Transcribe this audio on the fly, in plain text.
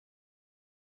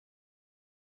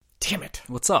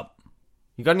What's up?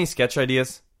 You got any sketch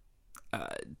ideas?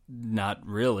 Not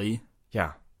really.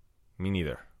 Yeah, me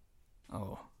neither.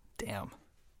 Oh, damn.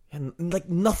 And like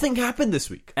nothing happened this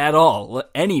week. At all.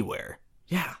 Anywhere.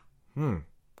 Yeah.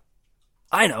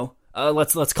 I know.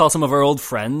 Let's call some of our old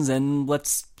friends and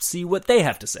let's see what they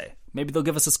have to say. Maybe they'll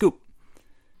give us a scoop.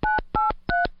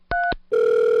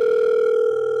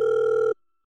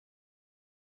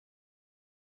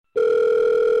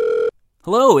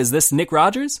 Hello, is this Nick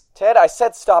Rogers? Ted, I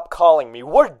said stop calling me.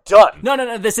 We're done.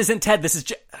 No, this isn't Ted, this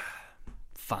is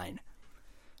Fine.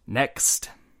 Next.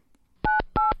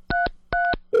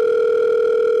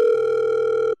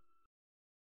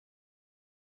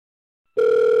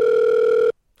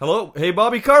 Hello? Hey,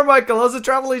 Bobby Carmichael. How's the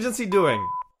travel agency doing?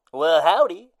 Well,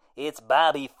 howdy. It's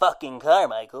Bobby fucking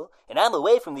Carmichael, and I'm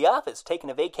away from the office taking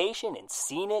a vacation in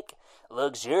scenic,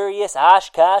 luxurious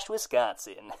Oshkosh,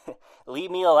 Wisconsin.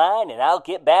 Leave me a line and I'll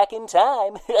get back in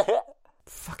time.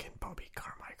 Fucking Bobby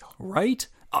Carmichael. Right?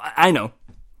 I know.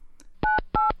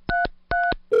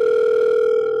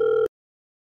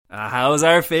 How's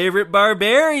our favorite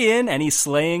barbarian? Any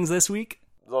slayings this week?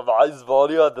 The wise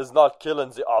warrior does not kill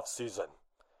in the off-season,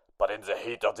 but in the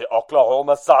heat of the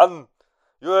Oklahoma sun.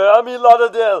 You hear me,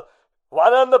 Lauderdale?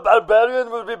 One and the barbarian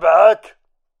will be back.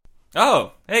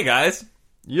 Oh, hey guys.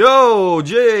 Yo,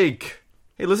 Jake.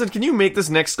 Hey, listen, can you make this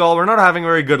next call? We're not having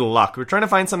very good luck. We're trying to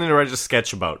find something to write a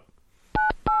sketch about.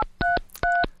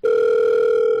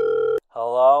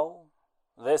 Hello?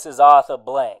 This is Arthur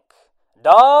Blank.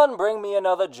 Dawn, bring me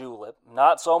another julep.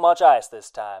 Not so much ice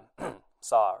this time.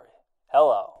 Sorry.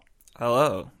 Hello.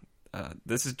 Hello.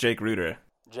 This is Jake Reuter.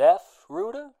 Jeff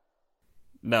Reuter?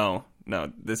 No,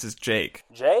 this is Jake.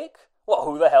 Jake? Well,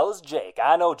 who the hell is Jake?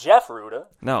 I know Jeff Reuter.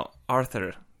 No,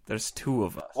 Arthur. There's two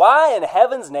of us. Why in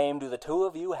heaven's name do the two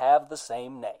of you have the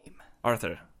same name?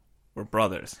 Arthur, we're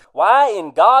brothers. Why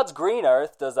in God's green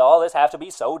earth does all this have to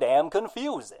be so damn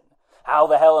confusing? How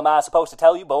the hell am I supposed to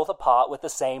tell you both apart with the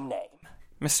same name?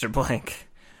 Mr. Blank,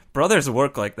 brothers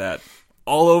work like that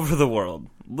all over the world.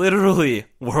 Literally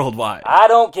worldwide. I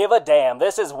don't give a damn.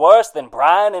 This is worse than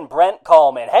Brian and Brent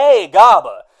Coleman. Hey,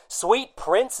 Garber, sweet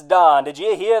Prince Don, did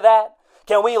you hear that?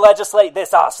 Can we legislate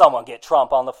this? Someone get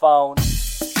Trump on the phone.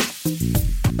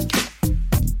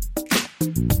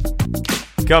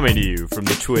 Coming to you from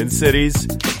the Twin Cities,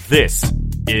 this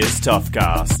is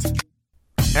Toughcast.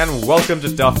 And welcome to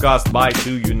Toughcast by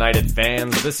two United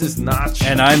fans. This is Notch.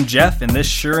 And I'm Jeff, and this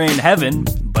sure ain't heaven,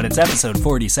 but it's episode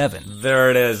 47. There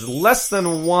it is. Less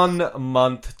than 1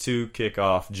 month to kick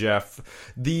off, Jeff.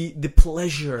 The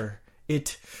pleasure,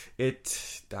 it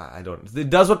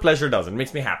does what pleasure does. It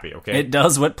makes me happy, okay? It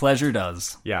does what pleasure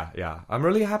does. Yeah. I'm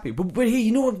really happy. But hey,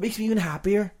 you know what makes me even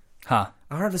happier? Huh.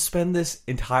 I don't have to spend this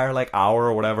entire hour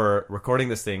or whatever recording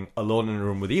this thing alone in a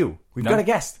room with you. We've got a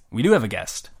guest. We do have a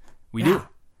guest. We do.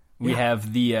 We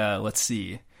have the, let's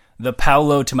see, the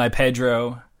Paolo to my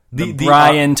Pedro, the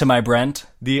Brian to my Brent.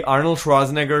 The Arnold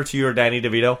Schwarzenegger to your Danny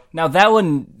DeVito. Now, that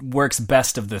one works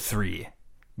best of the three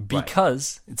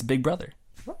because it's Big Brother.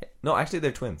 Right. No, actually,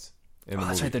 they're twins.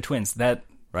 That's right, they're twins.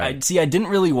 Right. I didn't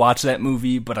really watch that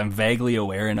movie, but I'm vaguely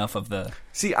aware enough of the...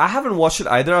 See, I haven't watched it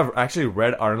either. I've actually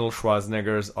read Arnold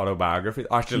Schwarzenegger's autobiography.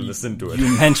 I actually listened to it.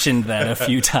 You mentioned that a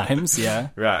few times, yeah.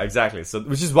 Yeah, exactly. So,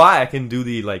 which is why I can do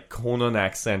the, Conan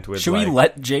accent with, Should we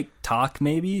let Jake talk,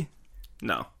 maybe?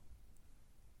 No.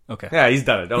 Okay. Yeah, he's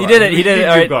done it. He did it.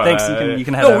 All right, thanks. You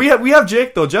can have No, we have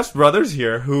Jake, though, Jeff's brothers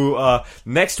here, who,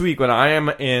 next week, when I am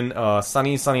in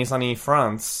sunny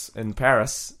France, in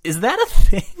Paris... Is that a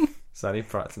thing? Sunny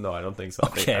France? No, I don't think so.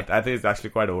 Okay. I think it's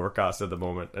actually quite overcast at the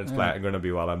moment. It's going to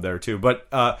be while I'm there, too. But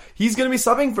he's going to be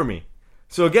subbing for me.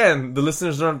 So, again, the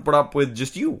listeners don't put up with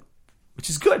just you, which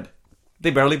is good. They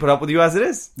barely put up with you as it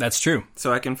is. That's true.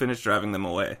 So I can finish driving them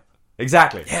away.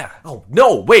 Exactly. Yeah. Oh,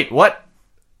 no, wait, what?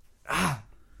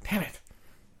 Damn it.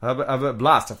 I'm a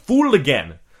blast. I fooled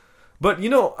again. But,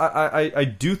 I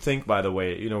do think, by the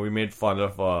way, we made fun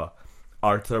of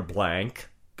Arthur Blank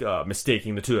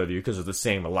mistaking the two of you because of the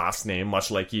same last name,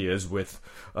 much like he is with...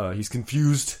 he's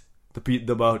confused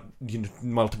about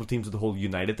multiple teams with the whole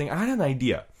United thing. I had an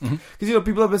idea. Because,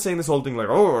 people have been saying this whole thing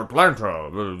oh, Atlanta,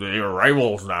 they're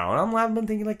rivals now. And I've been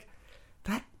thinking,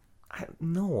 that...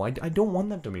 No, I don't want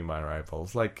them to be my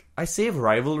rivals. I save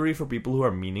rivalry for people who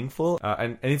are meaningful.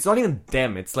 And it's not even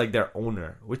them, it's their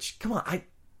owner. Which, come on,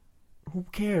 who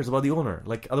cares about the owner?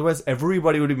 Otherwise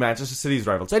everybody would be Manchester City's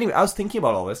rivals. So anyway, I was thinking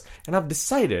about all this, and I've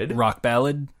decided... Rock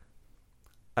ballad?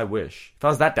 I wish. If I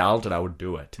was that talented, I would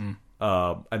do it.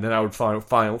 And then I would found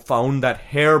that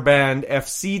hairband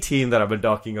FC team that I've been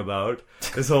talking about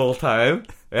this whole time.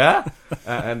 Yeah?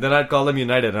 And then I'd call them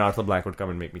United, and Arthur Blank would come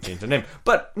and make me change the name.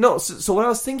 But no, so what I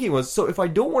was thinking was, so if I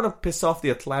don't want to piss off the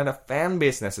Atlanta fan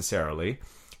base necessarily,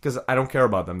 because I don't care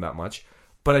about them that much,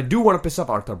 but I do want to piss off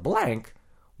Arthur Blank,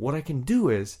 what I can do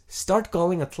is start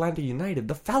calling Atlanta United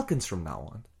the Falcons from now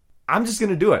on. I'm just going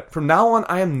to do it. From now on,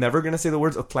 I am never going to say the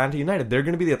words Atlanta United. They're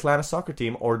going to be the Atlanta soccer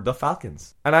team or the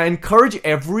Falcons. And I encourage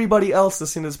everybody else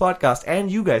listening to this podcast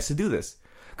and you guys to do this.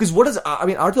 Because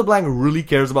Arthur Blank really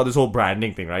cares about this whole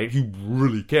branding thing, right? He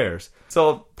really cares.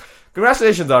 So,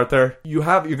 congratulations, Arthur. You're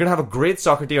going to have a great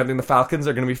soccer team. I think the Falcons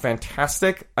are going to be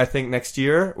fantastic, I think, next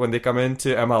year when they come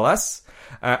into MLS.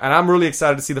 And I'm really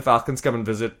excited to see the Falcons come and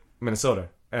visit Minnesota.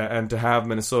 And to have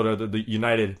Minnesota, the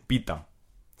United, beat them.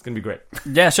 It's going to be great.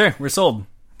 Yeah, sure. We're sold.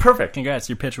 Perfect. Congrats.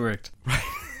 Your pitch worked.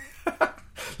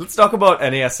 Let's talk about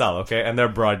NASL, okay, and their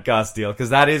broadcast deal, because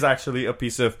that is actually a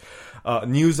piece of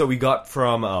news that we got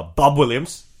from Bob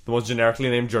Williams, the most generically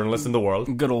named journalist in the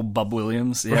world. Good old Bob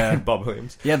Williams. Yeah. Bob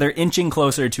Williams. Yeah, they're inching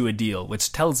closer to a deal,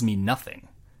 which tells me nothing.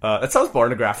 That sounds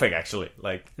pornographic, actually.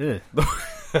 Like,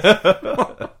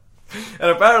 Ugh. And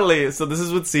apparently, so this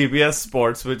is with CBS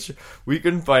Sports, which we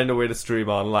couldn't find a way to stream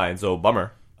online, so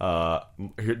bummer.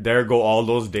 There go all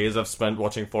those days I've spent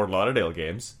watching Fort Lauderdale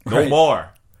games. No Right. more.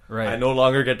 Right. I no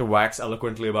longer get to wax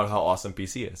eloquently about how awesome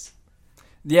PC is.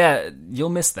 Yeah, you'll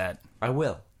miss that. I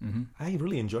will. Mm-hmm. I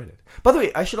really enjoyed it. By the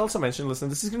way, I should also mention, listen,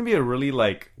 this is going to be a really,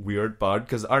 weird pod,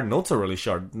 because our notes are really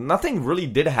short. Nothing really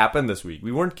did happen this week.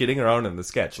 We weren't kidding around in the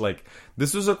sketch.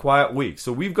 This was a quiet week,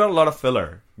 so we've got a lot of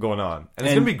filler going on. And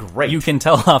it's going to be great. You can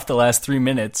tell off the last 3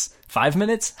 minutes. 5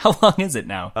 minutes? How long is it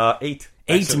now? 8.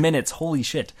 8 actually. minutes. Holy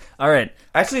shit. All right.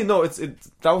 Actually, no,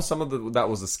 that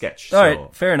was a sketch. All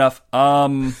right, fair enough. All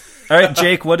right,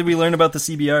 Jake, what did we learn about the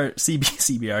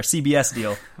CBS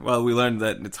deal? Well, we learned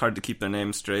that it's hard to keep their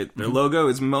name straight. Their logo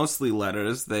is mostly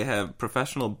letters. They have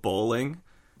professional bowling,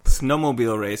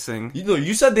 snowmobile racing.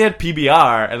 You said they had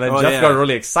PBR, and then Jeff yeah. got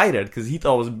really excited because he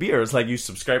thought it was beer. It's like you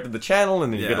subscribe to the channel,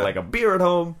 and then you Yeah. get a beer at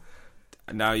home.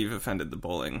 Now you've offended the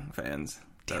bowling fans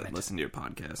that listen to your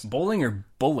podcast. Bowling or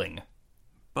bulling?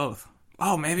 Both.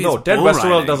 Oh, maybe No, it's Ted bull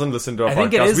Westerwell riding. doesn't listen to our I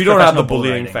think it podcast. is We don't have the professional bull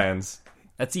bullying riding. fans.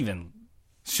 That's even...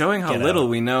 Showing how Get little out.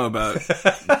 we know about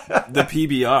the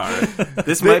PBR.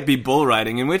 This might be bull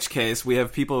riding, in which case we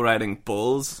have people riding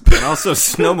bulls and also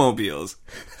snowmobiles.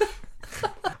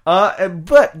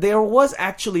 But there was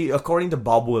actually, according to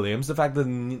Bob Williams, the fact that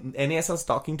NASL is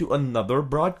talking to another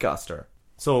broadcaster.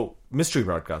 So, mystery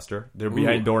broadcaster. They're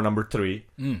behind door number 3,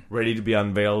 ready to be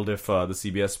unveiled if the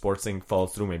CBS Sports thing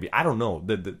falls through, maybe. I don't know.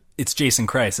 It's Jason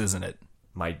Kreis, isn't it?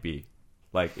 Might be.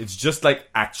 It's just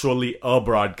actually a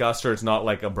broadcaster. It's not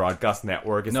like a broadcast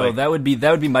network. It's No, that would be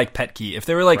Mike Petke. If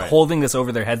they were holding this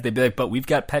over their heads, they'd be like, but we've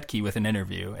got Petke with an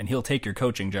interview, and he'll take your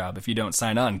coaching job if you don't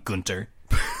sign on, Gunter.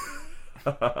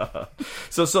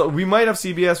 So we might have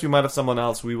CBS, we might have someone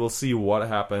else. We will see what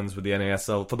happens with the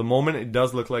NASL. For the moment, it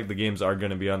does look like the games are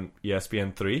going to be on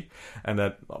ESPN3, and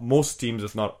that most teams,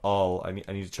 if not all, I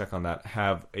need to check on that,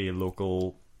 have a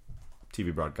local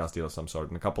TV broadcast deal of some sort,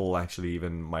 and a couple actually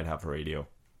even might have radio.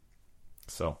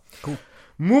 So, cool.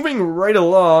 Moving right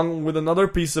along with another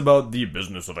piece about the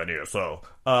business of NASL.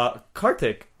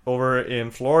 Kartik over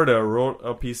in Florida wrote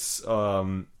a piece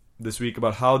this week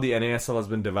about how the NASL has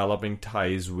been developing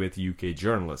ties with UK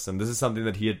journalists, and this is something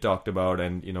that he had talked about,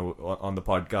 and on the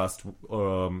podcast.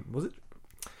 Was it?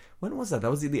 When was that? That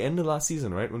was at the end of last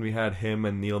season, right? When we had him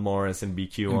and Neil Morris and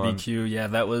BQ on. BQ, yeah,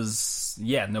 that was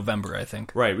November, I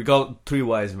think. Right, we call it Three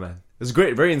Wise Men. It was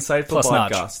great, very insightful Plus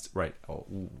podcast. Notch. Right.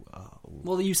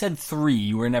 Well, you said 3.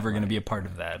 You were never going to be a part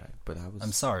of that. But I was.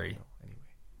 I'm sorry. Anyway,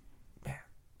 man,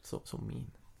 so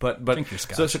mean. But Drink your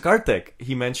scotch. so Kartik,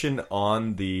 he mentioned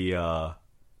on the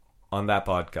on that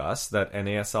podcast that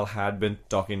NASL had been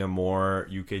talking to more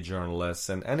UK journalists,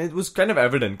 and it was kind of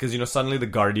evident because suddenly the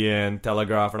Guardian,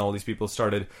 Telegraph, and all these people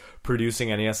started producing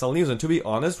NASL news. And to be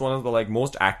honest, one of the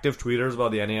most active tweeters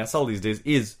about the NASL these days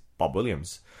is Bob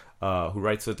Williams, who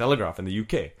writes the Telegraph in the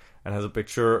UK and has a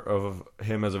picture of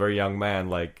him as a very young man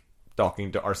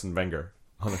talking to Arsene Wenger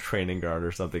on a training ground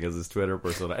or something as his Twitter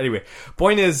persona. Anyway,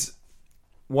 point is,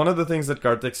 one of the things that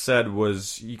Kartik said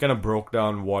was he kind of broke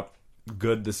down what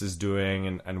good this is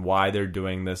doing and why they're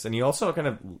doing this, and he also kind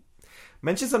of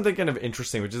mentioned something kind of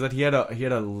interesting, which is that he had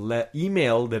a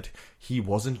email that he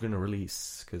wasn't going to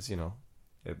release because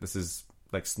this is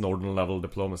like Snowden level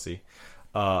diplomacy,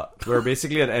 where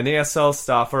basically an NASL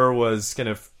staffer was kind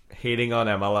of hating on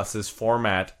MLS's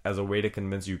format as a way to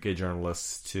convince UK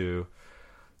journalists to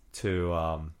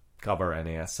cover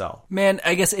NASL. Man,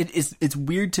 I guess it's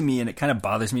weird to me, and it kind of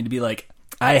bothers me to be like,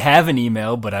 I have an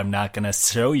email, but I'm not going to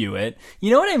show you it.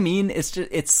 You know what I mean?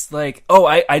 It's like, oh,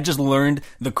 I just learned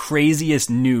the craziest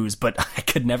news, but I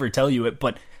could never tell you it,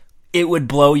 but it would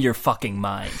blow your fucking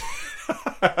mind.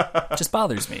 It just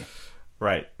bothers me.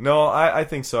 Right. No, I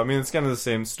think so. I mean, it's kind of the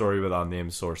same story with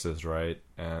unnamed sources, right?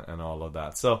 And all of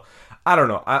that. So, I don't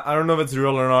know. I don't know if it's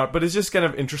real or not, but it's just kind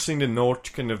of interesting to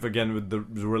note, kind of, again, with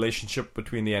the relationship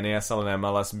between the NASL and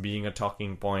MLS being a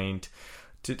talking point,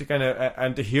 to kind of,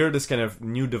 and to hear this kind of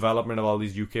new development of all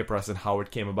these UK press and how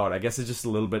it came about. I guess it's just a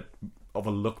little bit of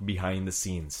a look behind the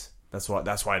scenes. That's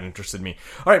why it interested me.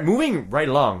 All right, moving right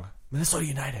along. Minnesota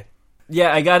United.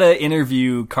 Yeah, I got to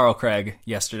interview Carl Craig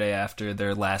yesterday after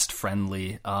their last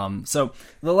friendly. So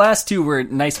the last two were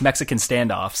nice Mexican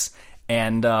standoffs,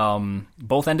 and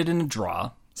both ended in a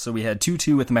draw. So we had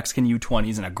 2-2 with the Mexican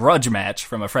U20s and a grudge match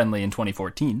from a friendly in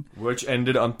 2014. Which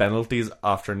ended on penalties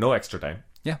after no extra time.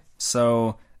 Yeah.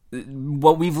 So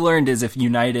what we've learned is if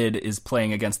United is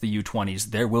playing against the U20s,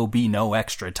 there will be no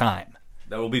extra time.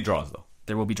 There will be draws, though.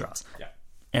 There will be draws. Yeah.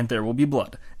 And there will be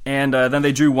blood. And then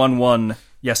they drew 1-1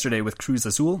 yesterday with Cruz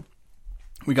Azul.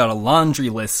 We got a laundry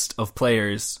list of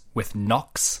players with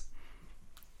knocks.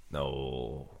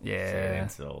 No. Yeah.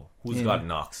 So who's got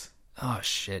knocks? Oh,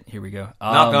 shit. Here we go.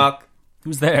 Knock, knock.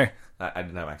 Who's there? I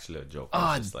didn't have actually a joke.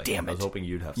 Oh, damn it. I was hoping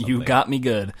you'd have something. You got me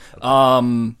good.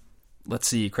 Let's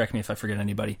see. Correct me if I forget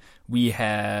anybody. We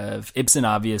have Ibsen,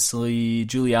 obviously.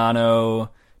 Giuliano,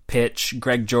 Pitch,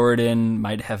 Greg Jordan.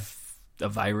 Might have a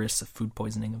virus of food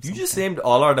poisoning of some You just kind. named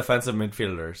all our defensive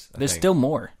midfielders. There's still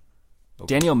more.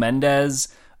 Okay. Daniel Mendez,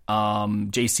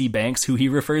 J.C. Banks, who he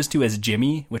refers to as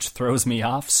Jimmy, which throws me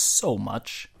off so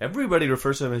much. Everybody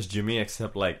refers to him as Jimmy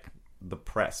except, like, the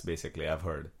press, basically, I've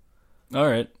heard. All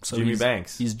right. So Jimmy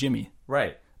Banks. He's Jimmy.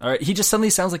 Right. All right. He just suddenly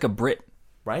sounds like a Brit.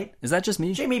 Right? Is that just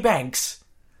me? Jimmy Banks.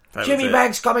 That Jimmy was it.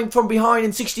 Banks coming from behind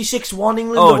in 66, won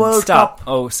England the World stop. Cup.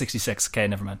 Oh, 66. Okay,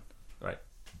 never mind. Right.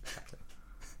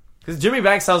 Because Jimmy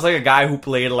Banks sounds like a guy who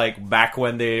played, like, back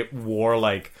when they wore,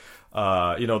 like,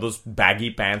 those baggy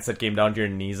pants that came down to your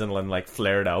knees and then, like,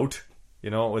 flared out.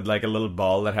 You know, with, like, a little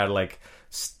ball that had, like,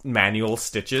 manual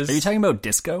stitches. Are you talking about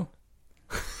disco?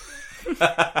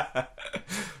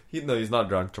 No, he's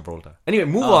not John Travolta. Anyway,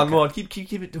 move on.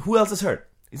 Keep it. Who else is hurt?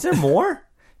 Is there more?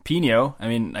 Pino, I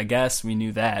mean, I guess we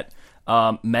knew that.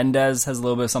 Mendez has a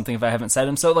little bit of something if I haven't said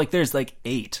him. So, like, there's, like,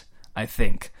 8, I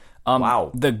think. Wow.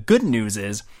 The good news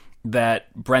is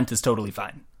that Brent is totally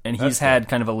fine. And he's had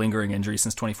kind of a lingering injury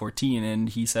since 2014. And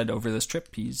he said over this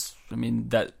trip,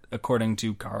 that according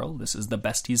to Carl, this is the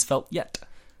best he's felt yet.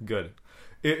 Good.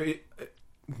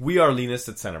 We are leanest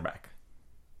at center back.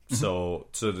 So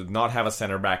to not have a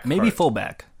center back. Maybe hurt.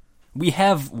 fullback. We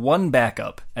have one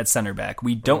backup at center back.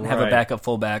 We don't have a backup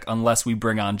fullback unless we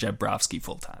bring on Jeb Brovsky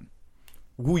full time.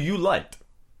 Who you liked?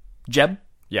 Jeb?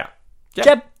 Yeah.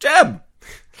 Jeb!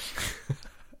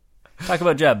 Talk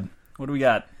about Jeb. What do we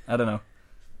got? I don't know.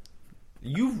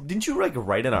 Didn't you like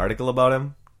write an article about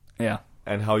him Yeah.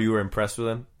 and how you were impressed with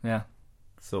him? Yeah.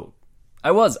 So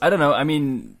I was. I don't know. I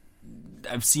mean,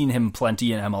 I've seen him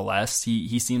plenty in MLS.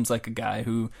 He seems like a guy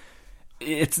who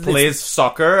plays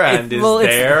soccer and is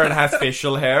there and has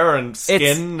facial hair and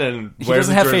skin and he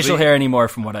doesn't have facial hair anymore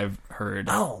from what I've heard.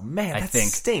 Oh man, I that think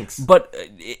stinks. But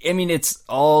I mean, it's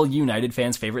all United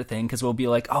fans' favorite thing because we'll be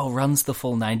like, oh, runs the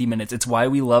full 90 minutes. It's why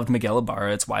we loved Miguel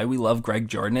Ibarra. It's why we love Greg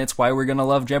Jordan. It's why we're gonna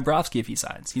love Jeb Brovsky if he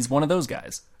signs. He's one of those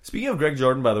guys. Speaking of Greg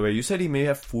Jordan, by the way, you said he may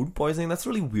have food poisoning. That's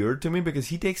really weird to me because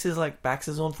he takes packs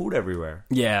his own food everywhere.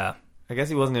 Yeah. I guess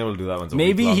he wasn't able to do that one.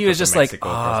 Maybe he was just like,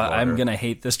 I'm going to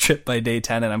hate this trip by day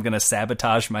 10 and I'm going to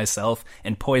sabotage myself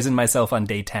and poison myself on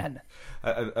day 10.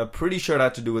 I'm pretty sure it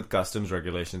had to do with customs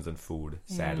regulations and food,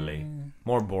 sadly.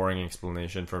 More boring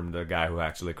explanation from the guy who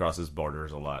actually crosses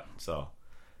borders a lot. So,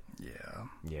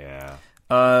 yeah.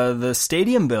 The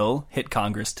stadium bill hit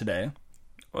Congress today.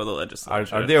 Or the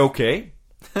legislature. Are they okay?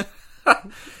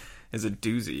 Is a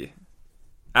doozy.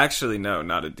 Actually, no,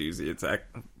 not a doozy. It's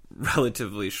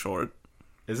relatively short.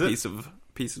 Is it?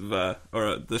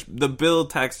 The bill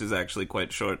text is actually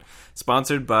quite short.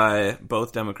 Sponsored by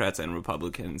both Democrats and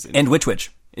Republicans. And which?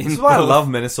 This is why I love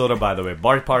Minnesota, by the way.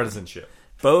 Bipartisanship.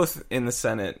 Both in the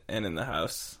Senate and in the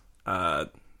House. And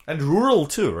rural,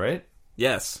 too, right?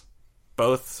 Yes.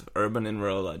 Both urban and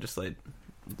rural legislators.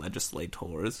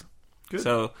 Good.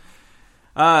 So,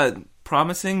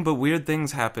 promising, but weird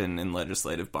things happen in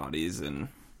legislative bodies, and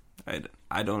I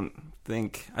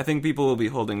think people will be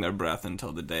holding their breath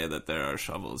until the day that there are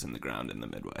shovels in the ground in the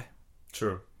Midway.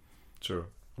 True.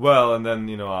 Well, and then,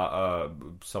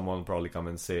 someone will probably come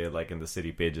and say, like, in the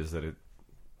city pages that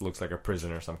looks like a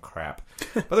prison or some crap.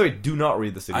 By the way, do not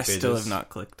read the city I pages. still have not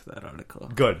clicked that article.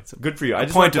 Good for you. I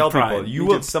just point want to tell of people,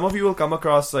 pride. some of you will come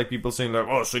across like people saying like,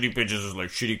 "Oh, city pages is like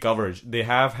shitty coverage." They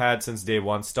have had since day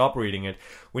one. Stop reading it.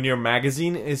 When your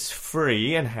magazine is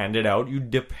free and handed out, you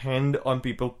depend on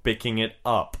people picking it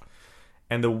up.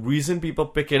 And the reason people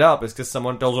pick it up is because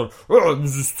someone tells them, "Oh,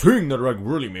 this is this thing that like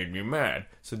really made me mad."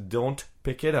 So don't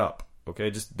pick it up.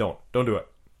 Okay, just don't do it.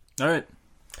 All right,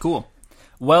 cool.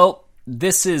 Well,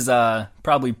 this is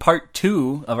probably part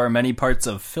 2 of our many parts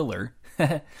of filler.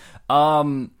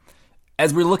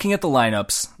 As we're looking at the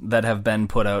lineups that have been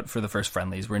put out for the first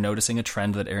friendlies, we're noticing a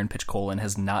trend that Aaron Pitchkolin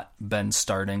has not been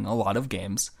starting a lot of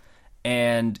games.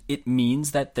 And it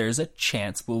means that there's a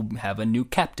chance we'll have a new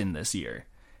captain this year.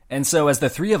 And so as the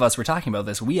 3 of us were talking about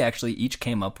this, we actually each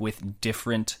came up with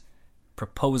different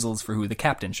proposals for who the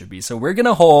captain should be. So we're going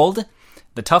to hold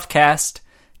the Tough Cast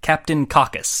Captain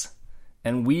Caucus.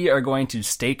 And we are going to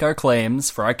stake our claims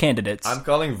for our candidates. I'm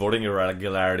calling voting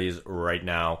irregularities right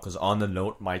now because on the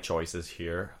note, my choice is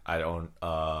here. I don't.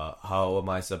 How am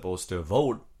I supposed to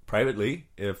vote privately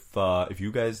if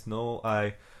you guys know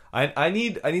I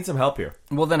need some help here.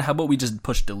 Well, then how about we just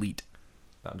push delete?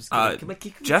 I'm just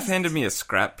kidding. Jeff handed me a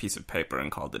scrap piece of paper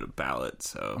and called it a ballot.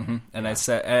 So, And I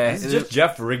said This is just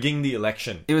Jeff rigging the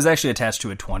election. it was actually attached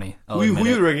to a 20. Who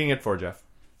you rigging it for, Jeff?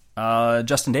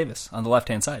 Justin Davis on the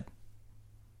left-hand side.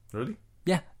 Really?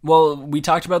 Yeah. Well, we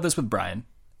talked about this with Brian,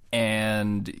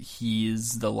 and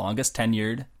he's the longest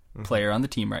tenured player on the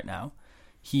team right now.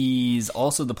 He's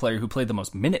also the player who played the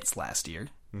most minutes last year,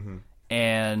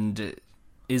 and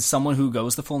is someone who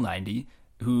goes the full 90,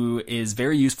 who is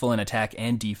very useful in attack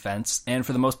and defense, and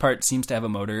for the most part seems to have a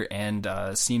motor and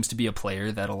seems to be a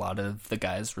player that a lot of the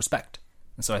guys respect.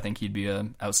 And so I think he'd be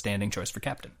an outstanding choice for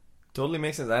captain. Totally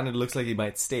makes sense, and it looks like he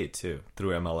might stay too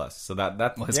through MLS. So that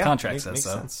Well, his contract says makes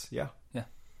so. sense. Yeah. Yeah.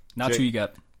 Not Jake. who you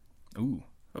got. Ooh.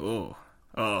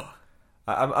 oh,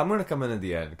 I'm gonna come in at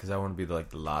the end because I want to be the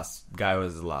last guy.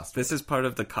 Was the last. this is part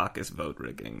of the caucus vote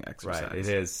rigging exercise. Right, it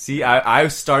is. See, I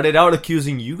started out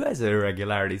accusing you guys of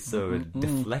irregularities, so it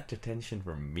deflect attention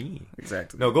from me.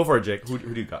 Exactly. No, go for it, Jake. Who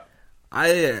do you got?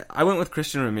 I went with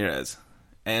Christian Ramirez,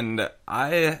 and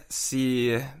I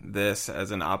see this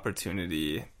as an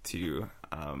opportunity to,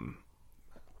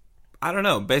 I don't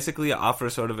know, basically offer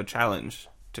sort of a challenge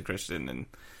to Christian, and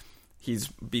he's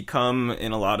become,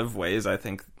 in a lot of ways, I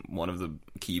think, one of the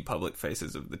key public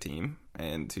faces of the team,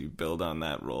 and to build on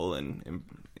that role and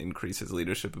increase his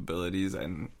leadership abilities.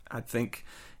 And I think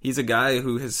he's a guy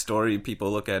who his story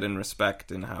people look at and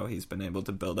respect, and how he's been able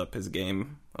to build up his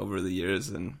game over the years.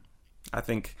 And I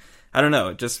think, I don't know,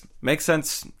 it just makes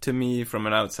sense to me from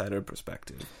an outsider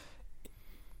perspective.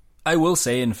 I will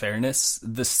say, in fairness,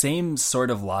 the same sort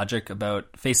of logic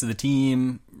about face of the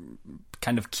team,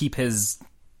 kind of keep his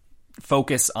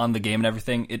focus on the game and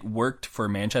everything, it worked for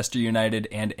Manchester United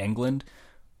and England.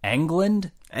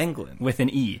 England with an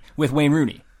E, with Wayne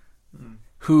Rooney,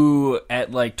 who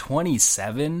at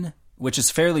 27, which is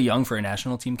fairly young for a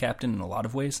national team captain in a lot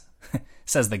of ways,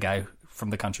 says the guy from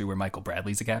the country where Michael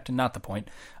Bradley's a captain. Not the point.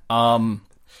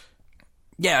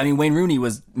 Yeah, I mean, Wayne Rooney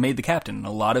was made the captain, and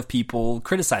a lot of people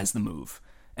criticized the move.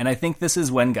 And I think this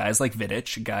is when guys like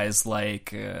Vidic, guys like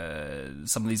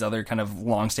some of these other kind of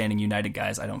long-standing United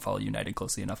guys, I don't follow United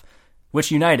closely enough.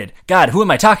 Which United? God, who am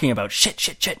I talking about? Shit.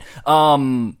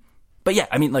 But yeah,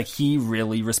 I mean, he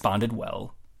really responded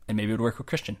well, and maybe it would work with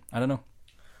Christian. I don't know.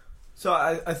 So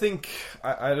I think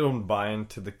I don't buy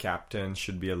into the captain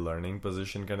should be a learning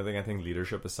position kind of thing. I think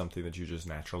leadership is something that you just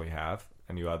naturally have,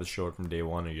 and you either show it from day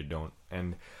one or you don't.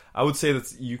 And I would say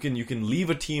that you can leave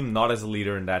a team not as a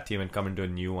leader in that team and come into a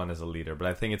new one as a leader. But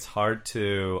I think it's hard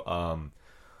to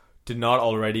not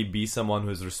already be someone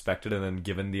who's respected and then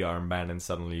given the armband and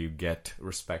suddenly you get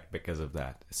respect because of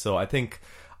that. So I think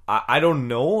I don't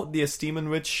know the esteem in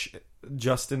which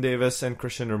Justin Davis and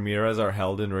Christian Ramirez are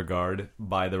held in regard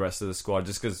by the rest of the squad,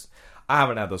 just because I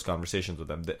haven't had those conversations with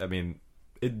them. I mean,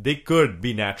 they could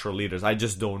be natural leaders. I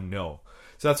just don't know.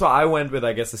 So that's why I went with,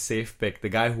 I guess, a safe pick. The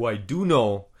guy who I do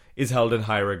know is held in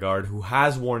high regard, who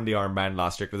has worn the armband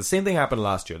last year. Because the same thing happened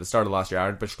last year. The start of last year,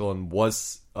 Aaron Pitchkolin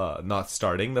was not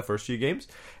starting the first few games.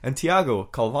 And Thiago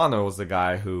Calvano was the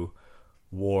guy who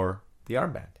wore the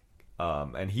armband.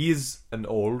 And he's an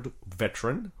old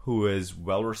veteran who is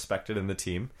well respected in the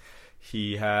team.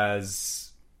 He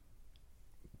has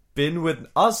been with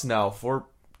us now for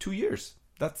 2 years.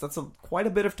 That's quite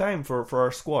a bit of time for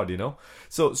our squad, you know.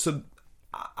 So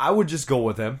I would just go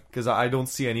with him because I don't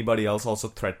see anybody else also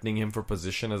threatening him for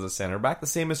position as a center back. The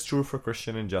same is true for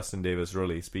Christian and Justin Davis,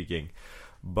 really speaking.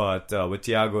 But with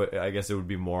Thiago, I guess it would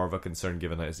be more of a concern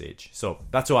given his age. So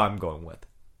that's who I'm going with.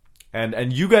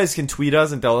 And you guys can tweet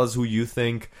us and tell us who you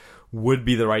think would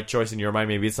be the right choice in your mind.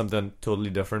 Maybe it's something totally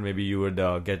different. Maybe you would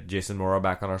get Jason Mora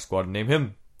back on our squad and name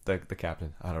him the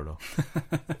captain. I don't know.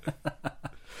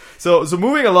 So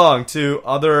moving along to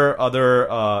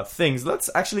other things, let's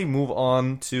actually move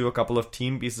on to a couple of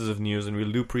team pieces of news, and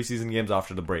we'll do preseason games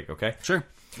after the break, okay? Sure.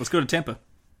 Let's go to Tampa.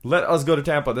 Let us go to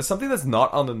Tampa. There's something that's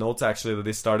not on the notes, actually, that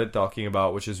they started talking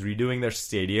about, which is redoing their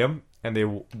stadium.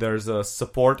 And there's a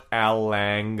support Al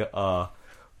Lang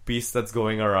piece that's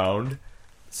going around.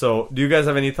 So, do you guys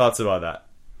have any thoughts about that?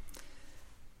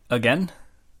 Again?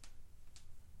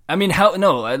 I mean, how...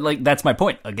 No, like, that's my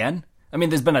point. Again? I mean,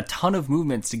 there's been a ton of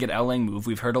movements to get Al Lang moved.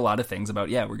 We've heard a lot of things about,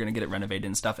 we're going to get it renovated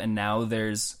and stuff. And now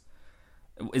there's...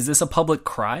 Is this a public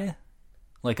cry?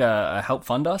 Like a help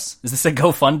fund us? Is this a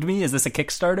GoFundMe? Is this a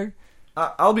Kickstarter?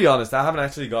 I'll be honest, I haven't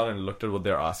actually gone and looked at what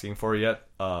they're asking for yet.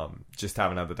 Just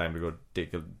haven't had the time to go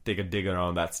take a dig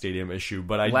around that stadium issue.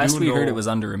 But Last we heard it was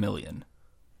under $1 million.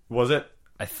 Was it?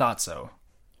 I thought so.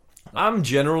 I'm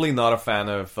generally not a fan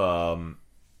of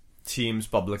teams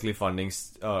publicly funding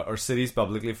or cities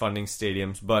publicly funding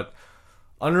stadiums, but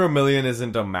under $1 million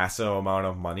isn't a massive amount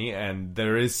of money, and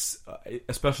there is,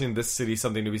 especially in this city,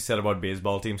 something to be said about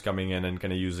baseball teams coming in and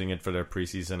kind of using it for their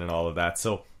preseason and all of that.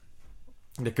 So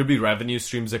there could be revenue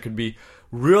streams, there could be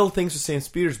real things for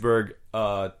St. Petersburg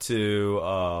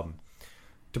to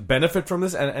benefit from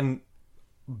this. And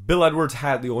Bill Edwards,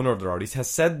 the owner of the Rowdies, has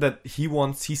said that he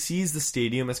sees the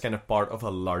stadium as kind of part of a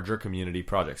larger community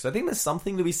project. So I think there's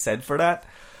something to be said for that.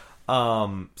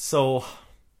 So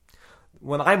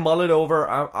when I mull it over,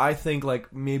 I think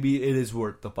like maybe it is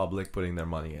worth the public putting their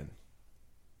money in.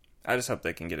 I just hope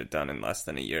they can get it done in less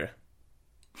than a year.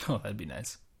 Oh, that'd be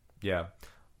nice. Yeah.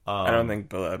 I don't think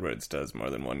Bill Edwards does more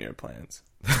than 1 year plans.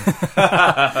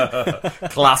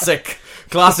 Classic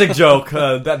joke.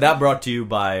 That brought to you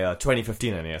by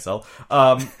 2015 NASL.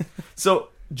 So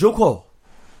Joe Cole.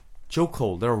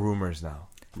 There are rumors now,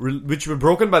 which were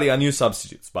broken by the unused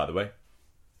substitutes. By the way,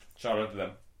 shout out to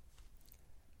them.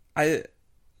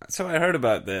 So I heard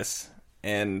about this,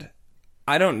 and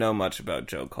I don't know much about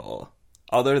Joe Cole,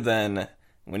 other than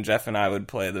when Jeff and I would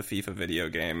play the FIFA video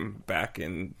game back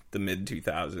in the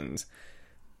mid-2000s,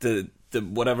 the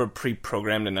whatever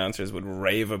pre-programmed announcers would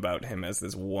rave about him as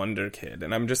this wonder kid.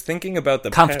 And I'm just thinking about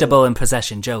the... Comfortable in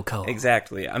possession, Joe Cole.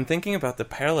 Exactly. I'm thinking about the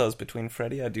parallels between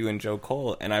Freddie Adu and Joe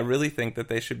Cole, and I really think that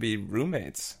they should be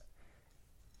roommates.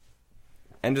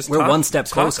 And just We're one step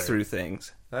talk closer through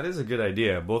things. That is a good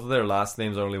idea. Both of their last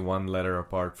names are only one letter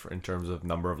apart in terms of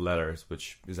number of letters,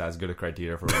 which is as good a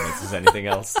criteria for roommates as anything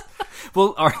else.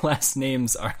 Well, our last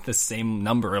names are the same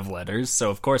number of letters, so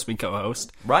of course we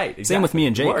co-host. Right. Exactly. Same with me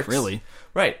and Jake, Works. really.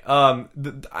 Right.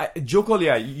 Joe Cole,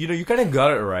 yeah, you kind of got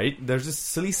it right. There's this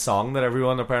silly song that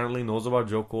everyone apparently knows about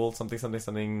Joe Cole.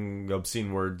 Something,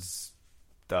 obscene words,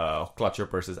 clutch your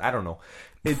purses. I don't know.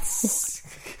 It's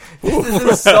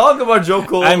a song about Joe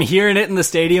Cole. I'm hearing it in the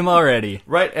stadium already.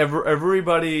 Right,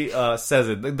 everybody says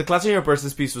it. The clutching your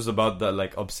purses piece was about the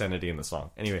like obscenity in the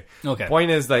song. Anyway, okay. Point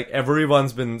is like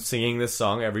everyone's been singing this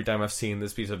song every time I've seen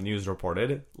this piece of news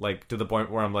reported. Like to the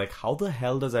point where I'm like, how the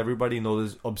hell does everybody know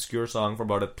this obscure song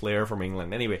about a player from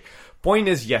England? Anyway, point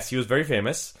is, yes, he was very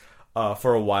famous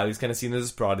for a while. He's kind of seen as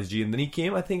his prodigy, and then he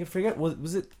came. I forget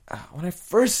was it when I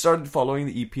first started following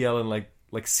the EPL and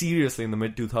like seriously in the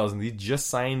mid 2000s. He just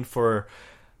signed for,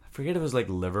 I forget, it was like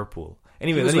Liverpool.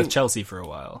 Anyway, he was with Chelsea for a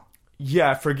while.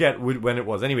 Yeah, I forget when it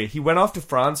was. Anyway, he went off to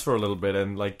France for a little bit,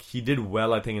 and like he did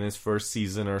well, I think, in his first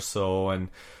season or so. And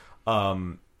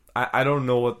I don't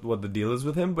know what the deal is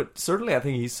with him, but certainly I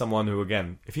think he's someone who,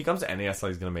 again, if he comes to NASL,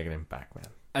 he's going to make an impact, man.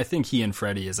 I think he and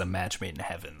Freddie is a match made in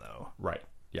heaven, though. Right.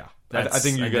 Yeah. I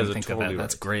think you guys are totally right.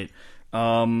 That's great.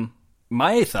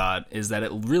 My thought is that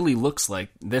it really looks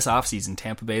like this offseason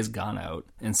Tampa Bay has gone out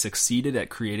and succeeded at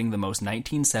creating the most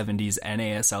 1970s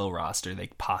NASL roster they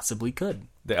possibly could.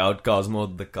 They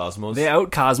out-Cosmoed the Cosmos. They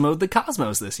out-Cosmoed the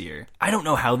Cosmos this year. I don't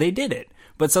know how they did it,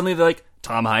 but suddenly they're like,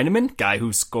 Tom Heineman, guy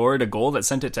who scored a goal that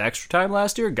sent it to extra time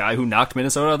last year, guy who knocked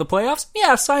Minnesota out of the playoffs?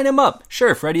 Yeah, sign him up.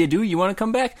 Sure, Freddie Adu, you want to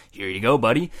come back? Here you go,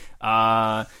 buddy.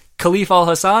 Khalif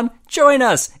Al-Hassan, join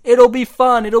us. It'll be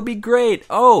fun. It'll be great.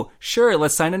 Oh, sure,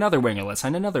 let's sign another winger. Let's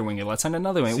sign another winger. Let's sign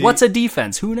another winger. See, what's a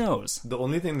defense? Who knows? The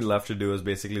only thing they left to do is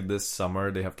basically this summer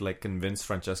they have to like convince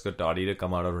Francesco Totti to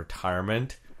come out of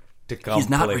retirement to come. He's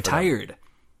not play retired.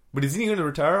 But is he going to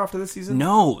retire after this season?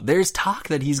 No, there's talk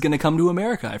that he's going to come to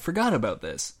America. I forgot about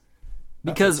this.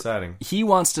 Because he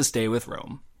wants to stay with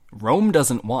Rome. Rome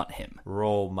doesn't want him.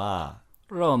 Roma.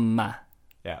 Roma.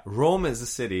 Yeah, Rome is a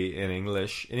city in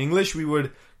English. In English, we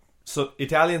would So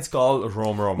Italians call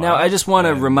Roma. Now, I just want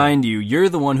to remind you, you're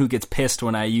the one who gets pissed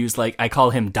when I use, like, I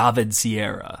call him David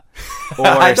Sierra. Or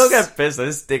I don't get pissed. I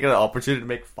just take an opportunity to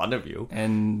make fun of you.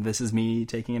 And this is me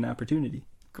taking an opportunity.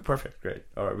 Perfect, great.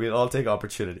 All right, we'll all take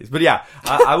opportunities. But yeah,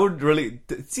 I would really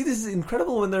see. This is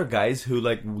incredible when there are guys who,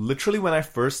 like, literally when I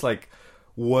first like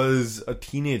was a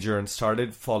teenager and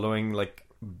started following, like,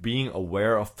 being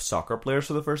aware of soccer players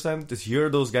for the first time, to hear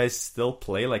those guys still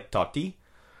play, like Totti.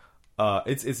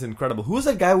 It's incredible. Who was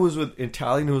that guy who was with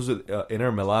Italian, who was with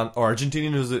Inter Milan, or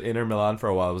Argentinian who was with Inter Milan for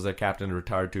a while? Was their captain,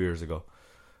 retired 2 years ago?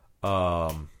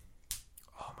 Oh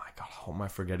my god, how am I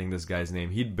forgetting this guy's name?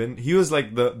 He was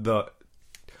like the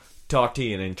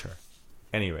Totti in Inter.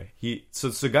 Anyway,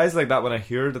 so guys like that, when I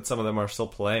hear that some of them are still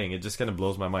playing, it just kind of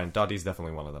blows my mind. Totti's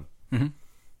definitely one of them. Mm-hmm.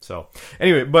 So,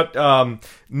 anyway, but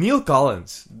Neil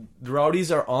Collins, the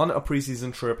Rowdies are on a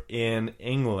preseason trip in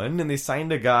England, and they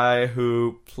signed a guy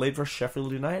who played for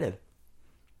Sheffield United.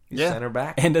 He's center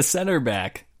back. And a center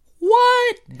back.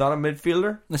 What? Not a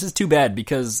midfielder? This is too bad,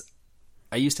 because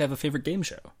I used to have a favorite game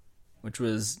show, which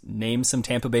was Name Some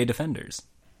Tampa Bay Defenders.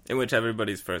 In which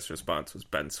everybody's first response was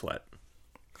Ben Sweat.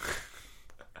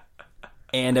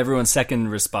 And everyone's second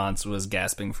response was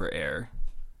gasping for air.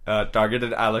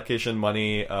 Targeted allocation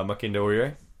money, Makinda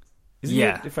Uribe. Is he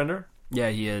a defender? Yeah,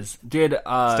 he is. Did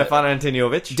Stefan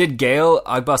Antonijevic? Did Gail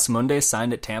Agbasmunde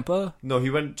sign at Tampa? No, he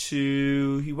went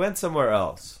somewhere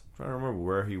else. I'm trying to remember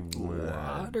where he went.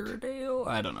 Lauderdale?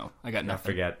 I don't know. I got nothing. I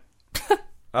forget.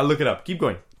 I'll look it up. Keep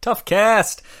going. Tough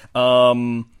cast.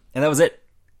 And that was it.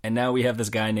 And now we have this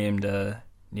guy named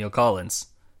Neil Collins,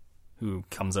 who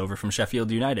comes over from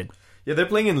Sheffield United. Yeah, they're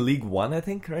playing in League One, I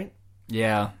think, right?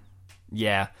 Yeah.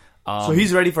 So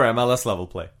he's ready for MLS level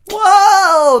play.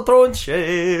 Whoa! Throwing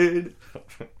shade.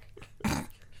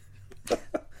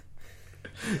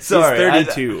 Sorry, he's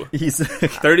 32. He's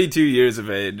 32 years of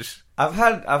age. I've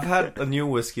had a new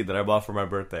whiskey that I bought for my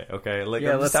birthday. Okay, like,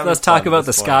 yeah. Let's talk about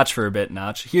the Scotch for a bit,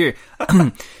 Notch. Here,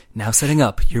 now setting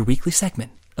up your weekly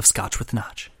segment of Scotch with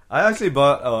Notch. I actually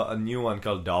bought a new one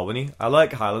called Dalwhinnie. I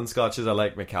like Highland Scotches. I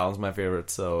like Macallan's my favorite,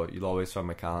 so you'll always find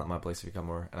Macallan at my place if you come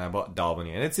over. And I bought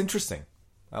Dalwhinnie, and it's interesting.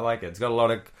 I like it. It's got a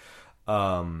lot of.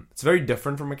 It's very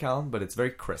different from Macallan, but it's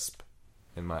very crisp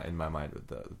in my mind with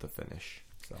the finish.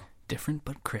 So different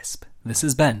but crisp. This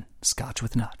has been Scotch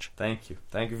with Notch. Thank you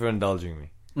for indulging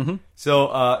me. Mm-hmm.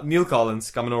 So Neil Collins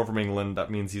coming over from England.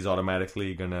 That means he's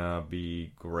automatically gonna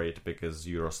be great because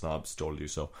Eurosnobs told you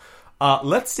so.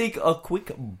 Let's take a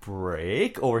quick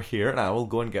break over here, and I will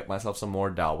go and get myself some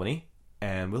more Dalwhinnie,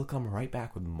 and we'll come right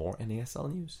back with more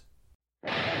NASL news.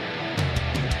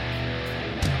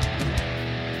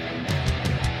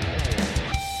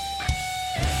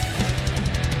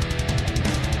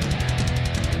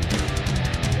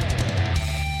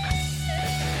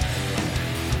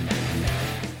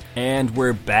 And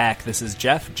we're back. This is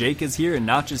Jeff. Jake is here, and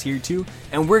Notch is here too.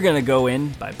 And we're going to go in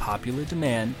by popular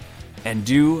demand and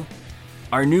do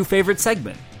our new favorite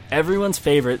segment. Everyone's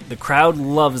favorite. The crowd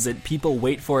loves it. People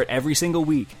wait for it every single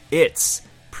week. It's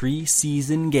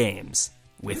Preseason Games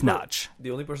with Notch. The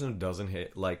only person who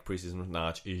doesn't like preseason with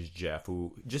Notch is Jeff,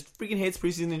 who just freaking hates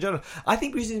preseason in general. I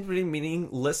think preseason is pretty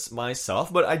meaningless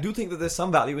myself, but I do think that there's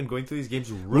some value in going through these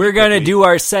games really We're going to do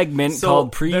our segment So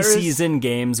called Preseason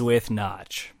Games with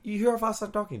Notch. You hear how fast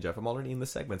I'm talking, Jeff. I'm already in the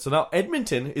segment. So now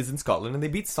Edmonton is in Scotland, and they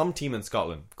beat some team in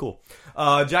Scotland. Cool.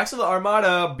 Jacksonville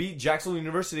Armada beat Jacksonville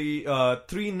University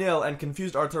 3-0 and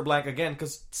confused Arthur Blank again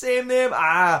because same name.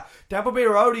 Tampa Bay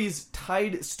Rowdies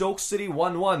tied Stoke City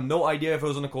 1-1. No idea if it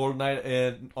was on a cold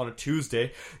night on a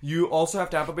Tuesday. You also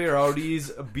have Tampa Bay Rowdies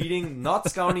beating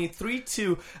Notts County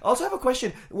 3-2. I also have a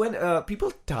question. When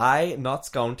people tie Notts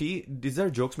County, is there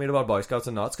jokes made about Boy Scouts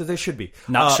and Notts? Because there should be.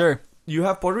 Not sure. You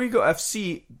have Puerto Rico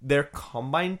FC, their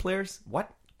combine players. What?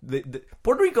 The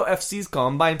Puerto Rico FC's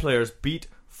combine players beat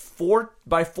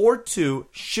 4-2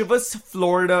 Chivas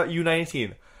Florida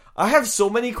U19. I have so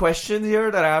many questions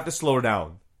here that I have to slow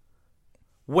down.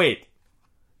 Wait.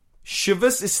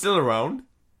 Chivas is still around?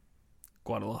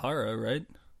 Guadalajara, right?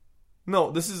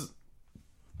 No, this is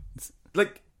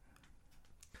like.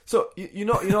 So you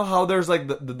know how there's like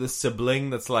the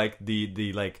sibling that's like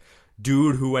the like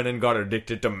dude who went and got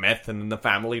addicted to meth, and then the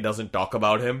family doesn't talk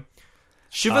about him.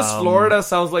 Chivas Florida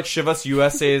sounds like Chivas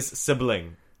USA's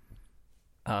sibling.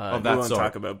 Of that we won't sort.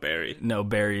 talk about Barry. No,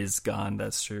 Barry's gone.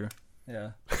 That's true.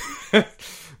 Yeah.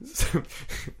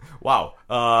 Wow.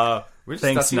 We're just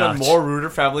Thanks, touching on Notch. more Reuter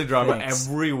family drama Thanks.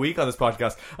 every week on this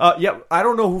podcast. Yeah, I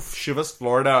don't know who Chivas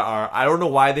Florida are. I don't know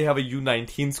why they have a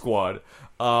U19 squad.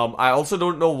 I also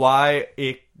don't know why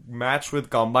a match with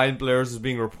Combine players is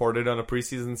being reported on a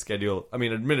preseason schedule. I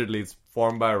mean, admittedly, it's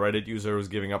formed by a Reddit user who's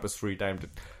giving up his free time to.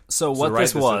 So what write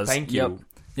this was... So thank you. Yep.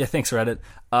 Yeah, thanks, Reddit.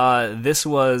 This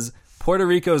was Puerto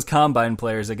Rico's Combine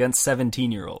players against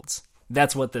 17-year-olds.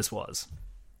 That's what this was.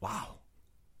 Wow.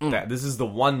 This is the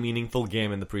one meaningful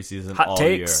game in the preseason Hot all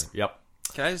takes. year. Yep.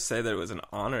 Can I just say that it was an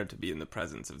honor to be in the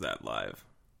presence of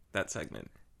that segment.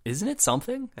 Isn't it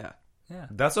something? Yeah.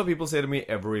 That's what people say to me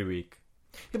every week.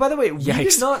 Hey, by the way, we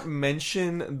Yikes. did not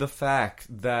mention the fact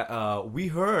that we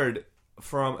heard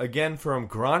from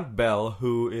Grant Bell,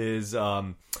 who is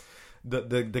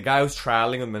the guy who's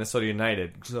traveling with Minnesota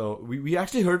United. So we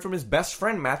actually heard from his best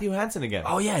friend, Matthew Hansen, again.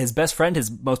 Oh, yeah, his best friend, his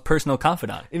most personal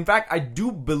confidant. In fact, I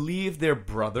do believe they're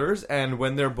brothers, and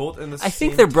when they're both in the same I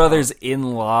think they're town-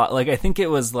 brothers-in-law. Like, I think it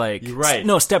was like... You're right.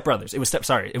 No, stepbrothers. It was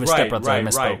stepbrothers. I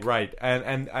misspoke. Right.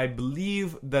 And I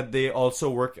believe that they also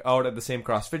work out at the same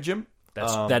CrossFit gym.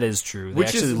 That is true. They Which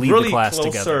actually is lead really the class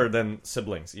closer together. than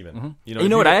siblings, even. You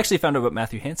know what I actually found out about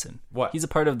Matthew Hansen? What? He's a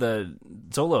part of the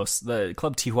Zolos, the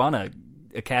Club Tijuana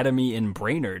Academy in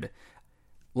Brainerd.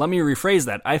 Let me rephrase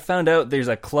that. I found out there's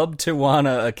a Club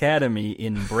Tijuana Academy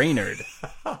in Brainerd.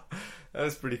 That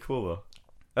is pretty cool, though.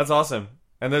 That's awesome.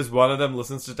 And there's one of them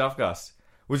listens to Toughcast,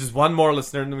 which is one more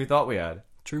listener than we thought we had.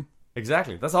 True.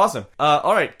 Exactly. That's awesome.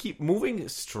 All right, keep moving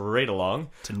straight along.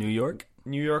 To New York.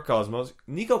 New York Cosmos.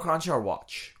 Nico Kranjčar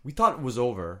watch. We thought it was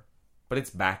over, but it's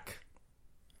back.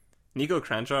 Nico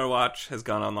Kranjčar watch has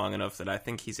gone on long enough that I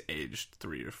think he's aged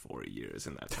 3 or 4 years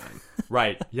in that time.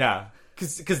 Right, yeah.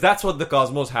 Because that's what the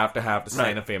Cosmos have to sign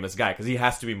Right. a famous guy, because he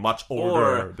has to be much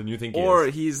older than you think he Or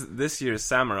is. he's this year's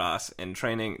Samaras and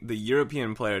training, the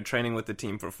European player training with the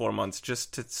team for 4 months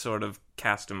just to sort of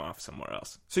cast him off somewhere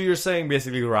else. So you're saying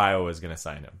basically Rayo is going to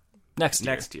sign him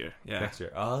Next Year, yeah. next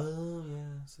year? Oh,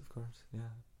 yes, of course. Yeah.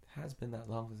 It has been that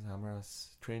long since Samaras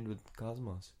trained with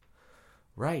Cosmos.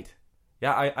 Right.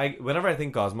 Yeah, I whenever I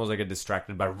think Cosmos, I get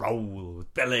distracted by Raul,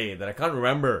 with Pele, that I can't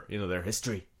remember, their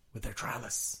history with their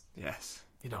trialists. Yes.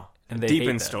 And they Deep hate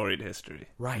and that. storied history.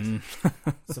 Right.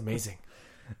 It's amazing.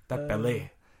 That Pele,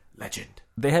 legend.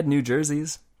 They had new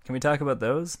jerseys. Can we talk about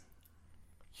those?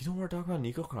 You don't want to talk about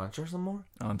Nico Kranjčar some more?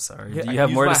 Oh, I'm sorry. Yeah, Do I you can have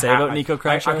use more my to say hat- about Nico I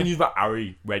Kranjčar? can use my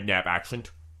Ari redknapp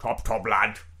accent. Top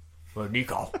lad. Well,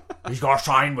 Nico. He's got to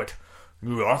sign with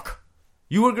New York.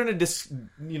 You were going to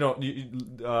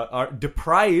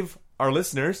deprive our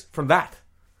listeners from that.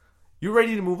 You're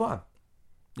ready to move on.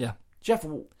 Yeah. Jeff,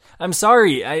 I'm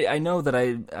sorry. I know that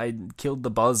I killed the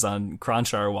buzz on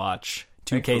Kranjčar Watch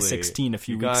 2K16 a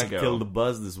few you weeks gotta ago. kill the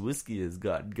buzz this whiskey has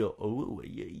got to go. Oh,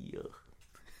 yeah.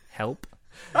 Help.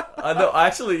 No,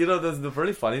 actually, the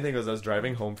really funny thing was I was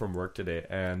driving home from work today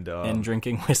and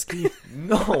Drinking whiskey.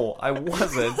 no, I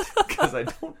wasn't because I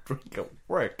don't drink at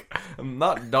work. I'm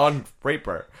not Don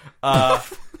Draper.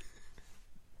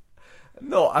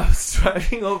 No, I was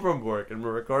driving home from work and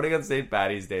we're recording on St.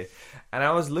 Paddy's Day, and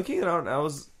I was looking around. And it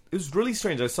was really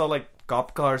strange. I saw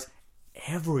cop cars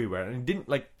everywhere, and it didn't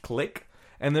click.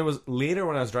 And then it was later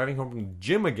when I was driving home from the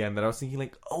gym again that I was thinking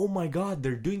oh my god,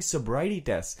 they're doing sobriety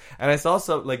tests. And I saw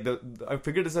some I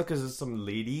figured this out because there's some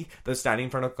lady that's standing in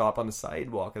front of a cop on the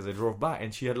sidewalk as I drove by,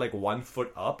 and she had 1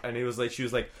 foot up, and it was she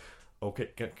was okay,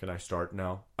 can I start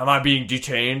now? Am I being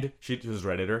detained? She was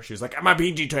Redditor. She was am I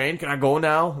being detained? Can I go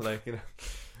now?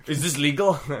 Is this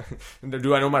legal?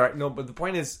 Do I know my right? No, but the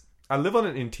point is, I live on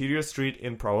an interior street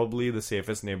in probably the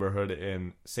safest neighborhood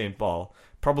in St. Paul.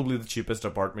 Probably the cheapest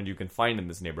apartment you can find in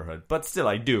this neighborhood. But still,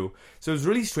 I do. So it was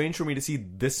really strange for me to see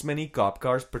this many cop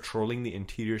cars patrolling the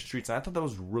interior streets. And I thought that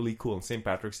was really cool on St.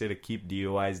 Patrick's Day to keep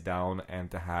DUIs down and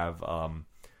to have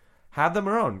them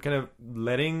around. Kind of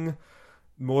letting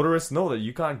motorists know that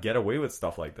you can't get away with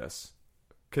stuff like this.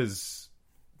 Because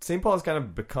St. Paul has kind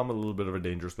of become a little bit of a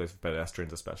dangerous place for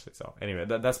pedestrians especially. So anyway,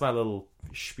 that's my little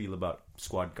spiel about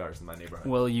squad cars in my neighborhood.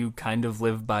 Well, you kind of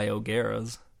live by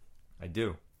O'Gara's. I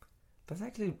do. That's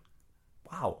actually...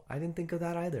 Wow, I didn't think of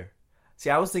that either. See,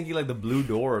 I was thinking the Blue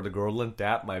Door or the Groveland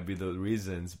Tap might be the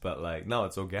reasons, but no,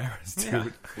 it's O'Gara's,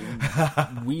 dude.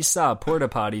 We saw porta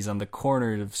potties on the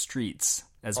corner of streets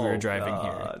as we were driving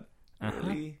here.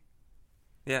 Really?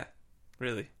 Yeah,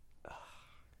 really.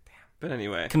 But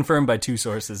anyway, Confirmed by 2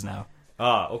 sources now.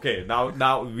 Okay.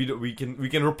 Now we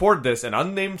can report this. An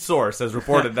unnamed source has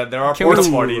reported that there are Can we- porta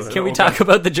potties. Can we talk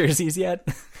about the jerseys yet?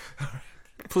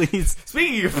 Please.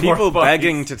 Speaking of people porta potties,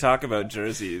 begging to talk about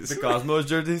jerseys. the Cosmos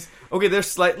jerseys. Okay, they're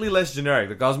slightly less generic.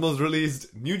 The Cosmos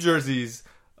released new jerseys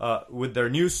with their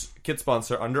new kit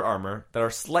sponsor Under Armour that are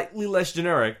slightly less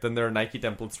generic than their Nike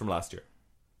templates from last year.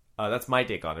 That's my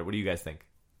take on it. What do you guys think?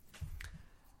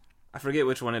 I forget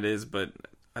which one it is, but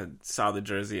I saw the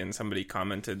jersey and somebody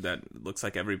commented that it looks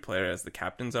like every player has the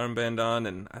captain's armband on,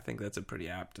 and I think that's a pretty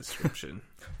apt description.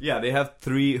 Yeah, they have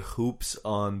 3 hoops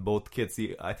on both kits.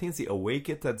 I think it's the away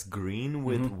kit that's green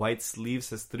with white sleeves,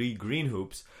 has 3 green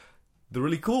hoops. The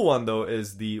really cool one, though,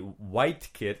 is the white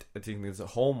kit. I think it's a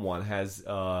home one, has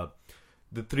the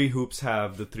 3 hoops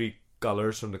have the 3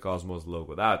 colors from the Cosmos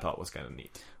logo. That I thought was kind of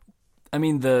neat. I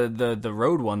mean, the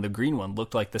road one, the green one,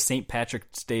 looked like the St.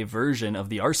 Patrick's Day version of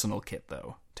the Arsenal kit,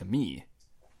 though, to me.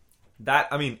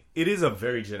 It is a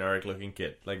very generic looking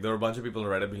kit. Like, there were a bunch of people on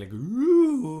Reddit being like,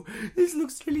 ooh, this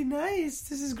looks really nice.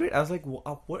 This is great. I was like,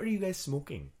 what are you guys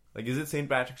smoking? Like, is it St.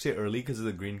 Patrick's Day early because of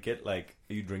the green kit? Like,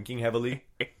 are you drinking heavily?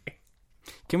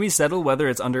 Can we settle whether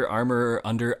it's Under Armour or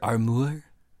Under Armour?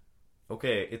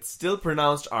 Okay, it's still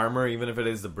pronounced armor even if it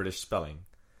is the British spelling.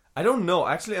 I don't know.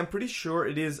 Actually, I'm pretty sure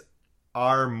it is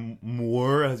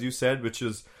Armour, as you said, which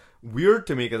is weird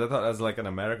to me because I thought as like an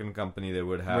American company they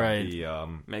would have Right. the...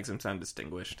 Makes them sound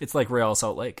distinguished. It's like Real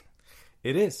Salt Lake.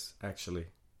 It is, actually.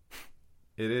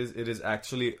 It is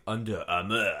actually Under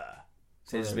Armour.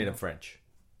 So it's made in French.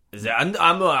 The Under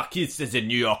Armour kits is the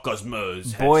New York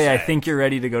Cosmos. Boy, I think you're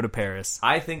ready to go to Paris.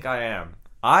 I think I am.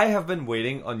 I have been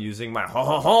waiting on using my ho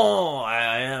ho ho,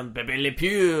 I am Pepe Le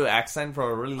Pew accent for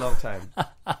a really long time.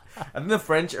 I think the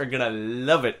French are gonna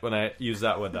love it when I use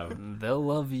that with them. They'll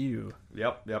love you.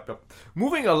 Yep.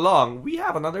 Moving along, we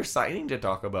have another signing to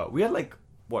talk about. We had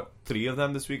 3 of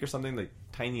them this week or something, like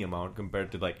tiny amount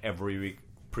compared to like every week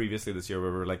previously this year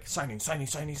where we were like signing, so many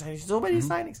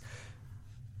signings.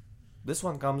 This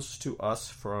one comes to us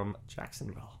from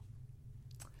Jacksonville.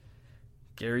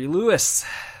 Gary Lewis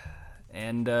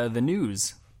and the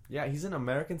news. Yeah, he's an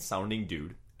American-sounding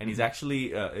dude. And he's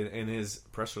actually, in his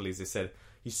press release, they said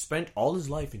he spent all his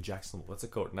life in Jacksonville. That's a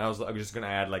quote. And I was just going to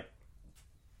add,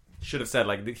 should have said,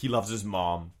 he loves his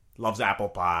mom, loves apple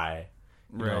pie.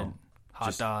 You know,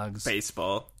 Hot dogs.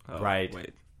 Baseball. Oh, Right.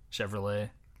 Wait.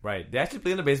 Chevrolet. Right. They actually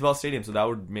play in a baseball stadium, so that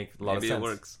would make a lot of Maybe sense. it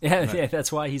works. Yeah,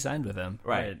 that's why he signed with them.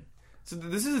 Right. So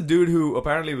this is a dude who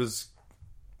apparently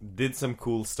did some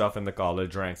cool stuff in the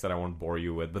college ranks that I won't bore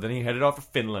you with, but then he headed off to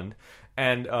Finland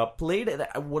and played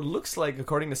at what looks like,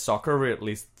 according to Soccer, at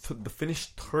least, the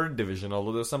Finnish 3rd division,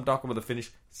 although there's some talk about the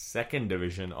Finnish 2nd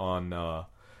division on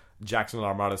Jacksonville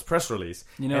Armada's press release.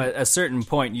 You know, at a certain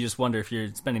point, you just wonder if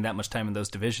you're spending that much time in those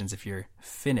divisions, if you're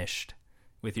finished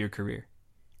with your career.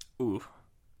 Ooh.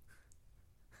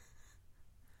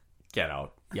 Get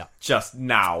out. Yeah. Just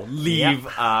now. Leave.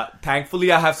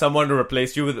 Thankfully, I have someone to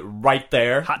replace you with right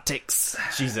there. Hot takes.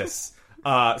 Jesus.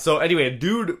 So anyway,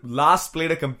 dude last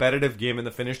played a competitive game in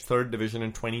the Finnish 3rd division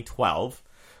in 2012,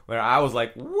 where I was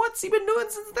like, what's he been doing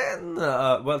since then?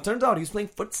 Well, it turns out he's playing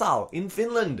futsal in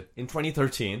Finland in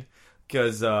 2013,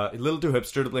 because a little too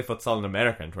hipster to play futsal in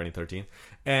America in 2013,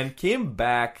 and came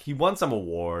back. He won some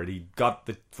award. He got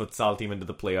the futsal team into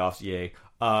the playoffs, yay.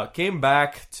 Came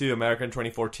back to America in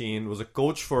 2014, was a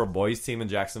coach for a boys team in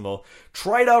Jacksonville,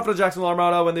 tried out for the Jacksonville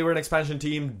Armada when they were an expansion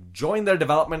team, joined their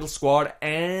developmental squad,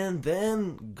 and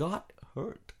then got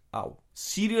hurt. Ow.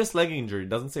 Serious leg injury.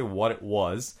 Doesn't say what it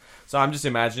was. So I'm just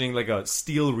imagining like a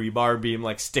steel rebar beam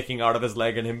like sticking out of his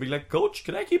leg and him being like, Coach,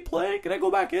 can I keep playing? Can I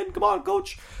go back in? Come on,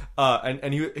 Coach.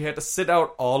 And he had to sit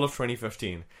out all of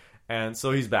 2015. And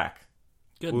so he's back.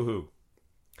 Good. Woohoo.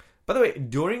 By the way,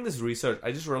 during this research,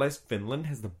 I just realized Finland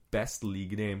has the best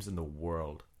league names in the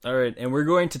world. All right, and we're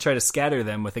going to try to scatter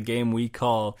them with a game we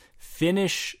call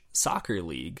Finnish Soccer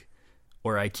League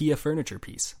or IKEA Furniture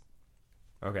Piece.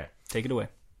 Okay. Take it away.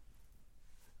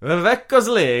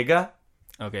 Vekkosliiga.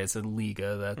 Okay, it's a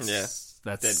Liga. That's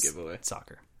dead giveaway.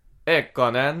 Soccer.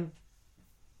 Ekkonen.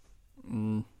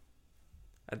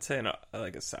 I'd say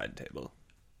like a side table.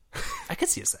 I could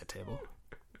see a side table.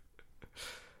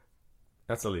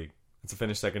 That's a league. It's a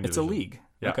Finnish 2nd division. It's a league.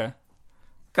 Yeah. Okay.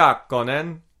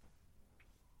 Kakkonen.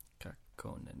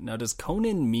 Conan. Now, does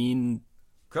Conan mean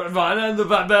Kurvanen the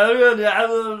Barbarian.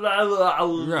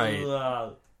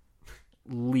 Right.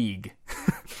 league?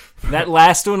 That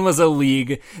last one was a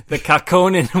league. The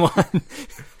Kakkonen one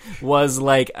was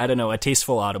like, I don't know, a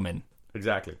tasteful ottoman.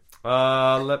 Exactly.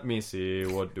 Let me see.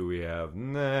 What do we have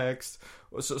next?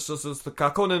 So the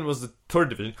Kakkonen was the 3rd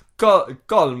division.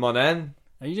 Kolmonen.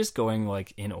 Are you just going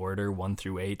like in order 1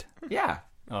 through 8? Yeah.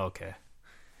 Oh, okay.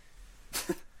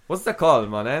 What's the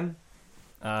Kolmonen?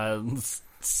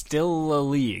 Still a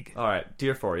league. All right,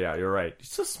 tier 4. Yeah, you're right. You're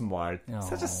so smart. Aw.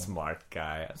 Such a smart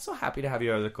guy. I'm so happy to have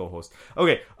you as a co-host.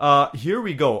 Okay, here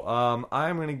we go. I'm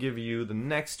gonna give you the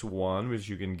next one, which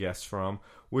you can guess from,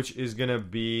 which is gonna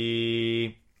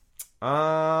be, where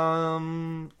are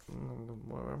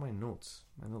my notes?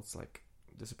 My notes like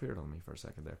disappeared on me for a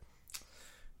second there.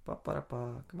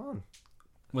 Ba-ba-da-ba. Come on.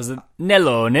 Was it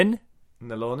Nelonen?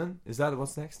 Nelonen? Is that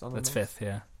what's next on the That's notes? fifth,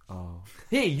 yeah. Oh.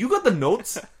 Hey, you got the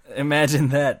notes? Imagine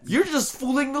that. You're just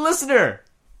fooling the listener.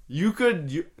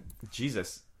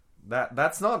 Jesus.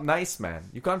 That's not nice, man.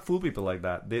 You can't fool people like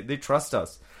that. They trust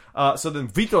us. So then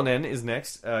Vitonen is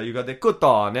next. You got the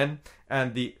Kotonen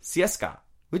and the Sieska,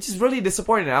 which is really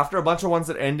disappointing. After a bunch of ones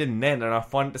that end in nen and are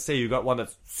fun to say, you got one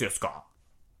that's Sieska.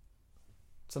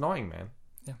 It's annoying, man.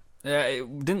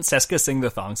 Didn't Seska sing the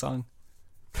thong song?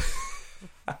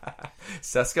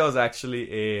 Seska was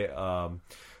actually a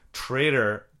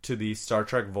traitor to the Star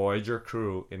Trek Voyager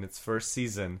crew in its first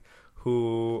season,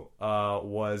 who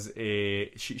was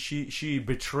she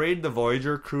betrayed the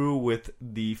Voyager crew with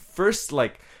the first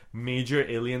major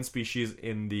alien species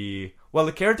in the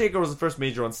Caretaker was the first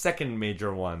major one, second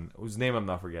major one whose name I'm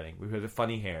not forgetting. We had a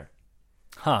funny hair.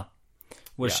 Huh.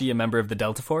 Was she a member of the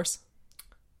Delta Force?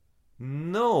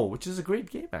 No, which is a great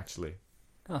game actually.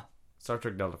 Huh. Star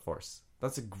Trek Delta Force.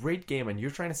 That's a great game, and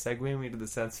you're trying to segue me to the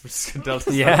San Francisco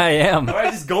Delta. Yeah, I am. All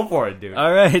right, just go for it, dude.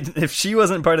 All right. If she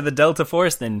wasn't part of the Delta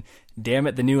Force, then damn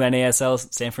it, the new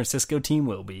NASL San Francisco team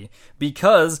will be.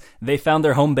 Because they found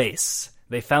their home base.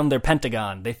 They found their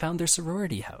Pentagon. They found their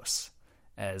sorority house.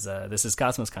 As This Is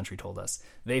Cosmos Country told us.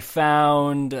 They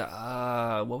found...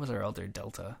 what was our other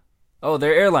Delta? Oh,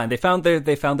 their airline. They found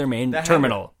their main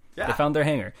terminal. Yeah. They found their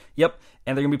hangar. Yep.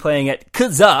 And they're going to be playing at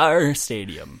Khazar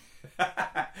Stadium.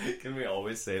 Can we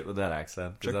always say it with that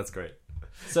accent? Because that's great.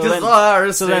 So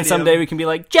then someday we can be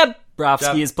like, Jeb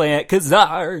Brovsky is playing at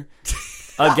Khazar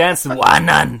against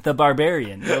Wanan the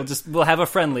Barbarian. We'll have a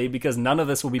friendly because none of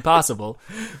this will be possible.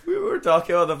 We were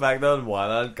talking about the fact that when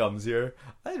Wanan comes here,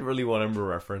 I really want him to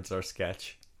reference our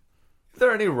sketch. If there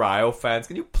are any Rio fans,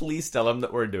 can you please tell him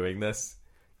that we're doing this?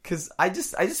 Because I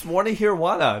just want to hear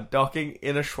Wanan talking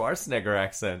in a Schwarzenegger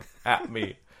accent at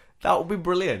me. That would be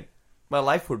brilliant. My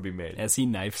life would be made. As he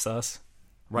knifes us.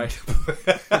 Right.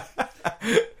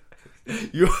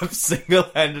 You have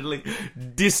single-handedly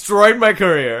destroyed my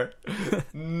career.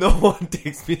 No one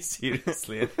takes me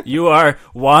seriously. You are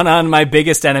Wanan, my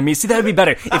biggest enemy. See, that would be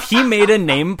better. If he made a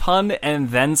name pun and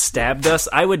then stabbed us,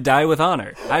 I would die with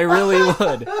honor. I really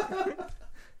would.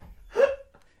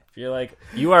 If you're like,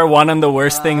 you are one of the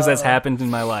worst things that's happened in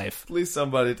my life. Please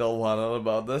somebody tell Wanan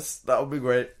about this. That would be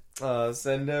great.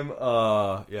 Send him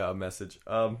a message.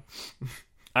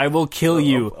 I will kill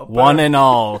you, one and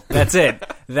all. That's it.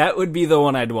 That would be the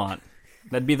one I'd want.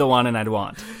 That'd be the one and I'd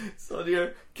want. So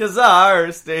near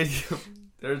Khazar Stadium,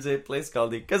 there's a place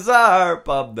called the Khazar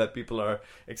Pub that people are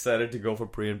excited to go for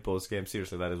pre and post game.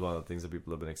 Seriously, that is one of the things that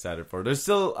people have been excited for. There's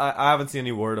still, I haven't seen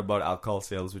any word about alcohol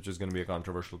sales, which is going to be a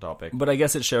controversial topic. But I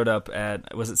guess it showed up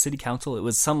at, was it City Council? It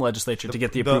was some legislature to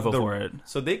get the approval for it.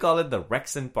 So they call it the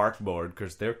Rexon Park Board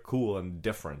because they're cool and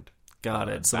different. Got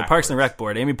it. So the Parks and Rec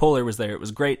Board, Amy Poehler was there. It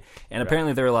was great. And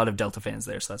apparently there were a lot of Delta fans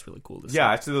there, so that's really cool to see. Yeah,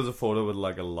 actually there was a photo with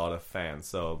a lot of fans.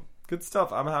 So good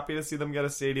stuff. I'm happy to see them get a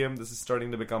stadium. This is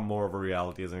starting to become more of a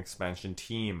reality as an expansion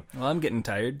team. Well, I'm getting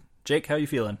tired. Jake, how you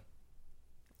feeling?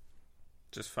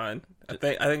 Just fine. I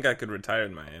think I could retire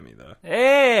in Miami, though.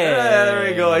 Hey! Yeah,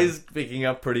 there we go. He's picking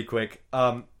up pretty quick.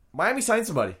 Miami signed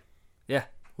somebody. Yeah.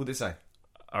 Who'd they sign?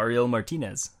 Ariel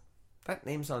Martinez. That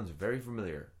name sounds very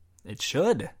familiar. It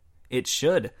should. It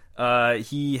should.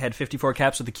 He had 54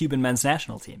 caps with the Cuban men's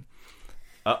national team.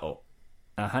 Uh-oh.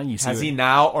 You see has he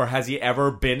now or has he ever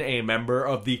been a member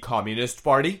of the Communist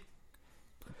Party?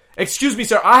 Excuse me,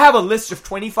 sir. I have a list of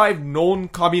 25 known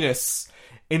communists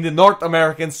in the North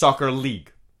American Soccer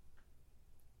League.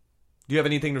 Do you have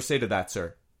anything to say to that,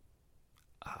 sir?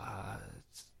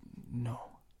 No.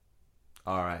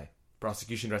 All right.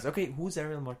 Prosecution dress. Okay, who's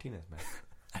Ariel Martinez, man?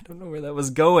 I don't know where that was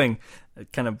going.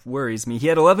 It kind of worries me. He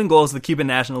had 11 goals with the Cuban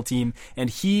national team, and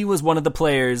he was one of the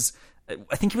players,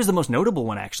 I think he was the most notable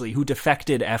one, actually, who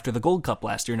defected after the Gold Cup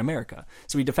last year in America.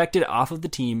 So he defected off of the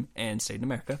team and stayed in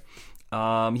America.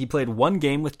 He played one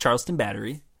game with Charleston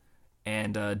Battery,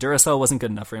 and Duracell wasn't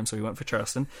good enough for him, so he went for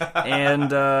Charleston.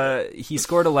 And he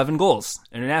scored 11 goals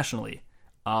internationally.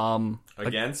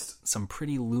 Against? Some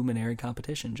pretty luminary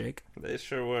competition, Jake. They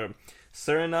sure were.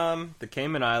 Suriname, the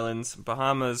Cayman Islands,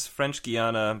 Bahamas, French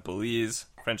Guiana, Belize,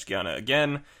 French Guiana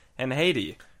again, and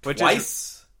Haiti.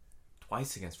 Twice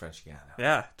against French Guiana.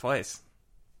 Yeah, twice.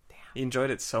 Damn. He enjoyed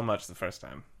it so much the first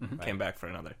time. Came back for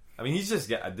another. I mean, he's just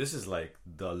this is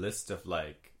the list of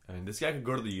this guy could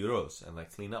go to the Euros and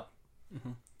clean up.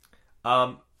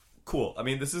 Cool. I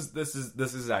mean, this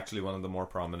is actually one of the more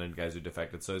prominent guys who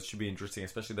defected, so it should be interesting.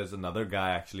 Especially there's another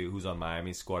guy actually who's on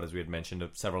Miami's squad, as we had mentioned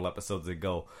several episodes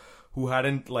ago, who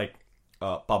hadn't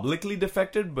publicly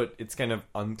defected, but it's kind of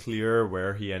unclear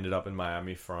where he ended up in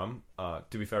Miami from.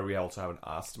 To be fair, we also haven't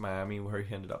asked Miami where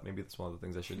he ended up. Maybe that's one of the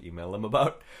things I should email him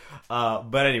about.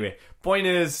 But anyway, point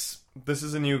is, this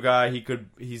is a new guy.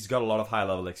 He's got a lot of high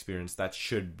level experience. That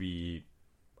should be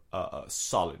a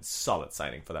solid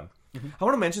signing for them. Mm-hmm. I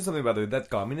want to mention something about that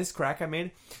communist crack I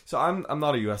made. So I'm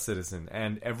not a U.S. citizen,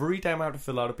 and every time I have to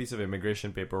fill out a piece of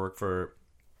immigration paperwork for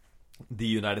the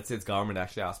United States government,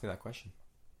 actually asks me that question.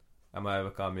 Am I a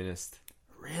communist?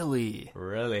 Really?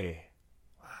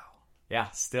 Wow. Yeah,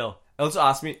 still. Also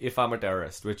ask me if I'm a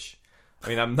terrorist, which, I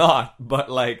mean, I'm not,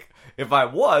 but like, if I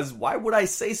was, why would I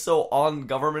say so on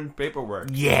government paperwork?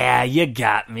 Yeah, you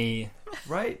got me.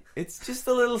 Right? It's just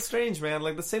a little strange, man.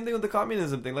 Like, the same thing with the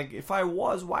communism thing. Like, if I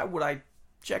was, why would I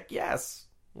check yes?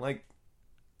 Like,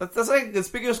 that's like a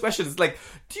conspicuous question. It's like,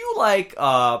 do you like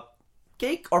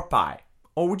cake or pie?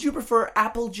 Or would you prefer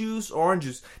apple juice or orange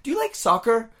juice? Do you like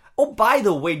soccer? Oh, by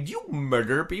the way, do you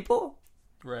murder people?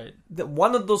 Right.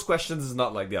 One of those questions is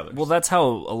not like the others. Well, that's how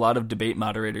a lot of debate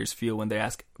moderators feel when they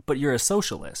ask, but you're a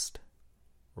socialist.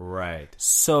 Right.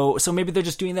 So maybe they're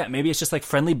just doing that. Maybe it's just like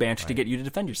friendly banter to get you to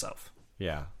defend yourself.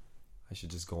 Yeah. I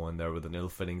should just go in there with an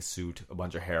ill-fitting suit, a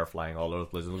bunch of hair flying all over the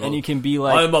place. And you can be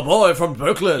like... I'm a boy from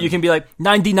Brooklyn. You can be like,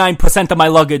 99% of my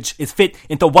luggage is fit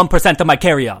into 1% of my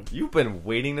carry-on. You've been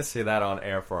waiting to say that on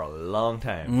air for a long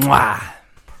time. Mwah.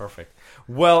 Perfect.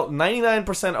 Well,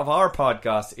 99% of our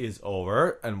podcast is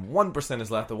over, and 1%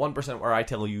 is left. The 1% where I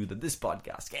tell you that this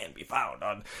podcast can be found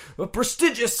on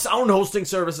prestigious sound hosting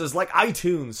services like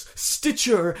iTunes,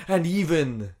 Stitcher, and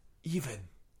even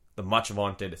the much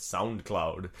vaunted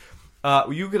SoundCloud.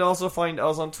 You can also find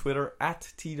us on Twitter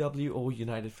at TWO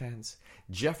United Fans.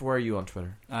 Jeff, where are you on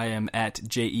Twitter? I am at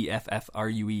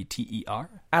JEFFRUETER.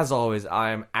 As always, I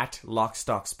am at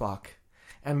LockstockSpock.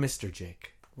 And Mr.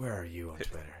 Jake, where are you on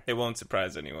Twitter? It won't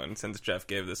surprise anyone since Jeff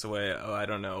gave this away, I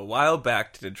don't know, a while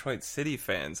back to Detroit City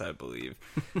fans, I believe.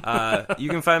 You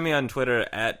can find me on Twitter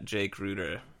at Jake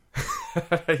Reuter.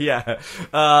 Yeah.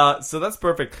 So that's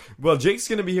perfect. Well, Jake's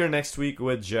going to be here next week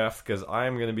with Jeff because I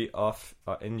am going to be off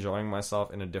enjoying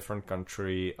myself in a different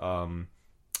country,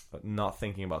 not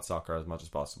thinking about soccer as much as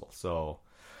possible. So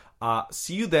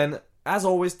see you then. As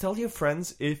always, tell your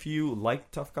friends if you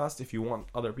like Toughcast, if you want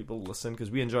other people to listen,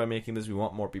 because we enjoy making this. We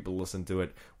want more people to listen to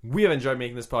it. We have enjoyed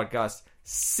making this podcast.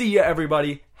 See ya,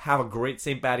 everybody. Have a great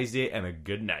St. Paddy's Day and a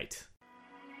good night.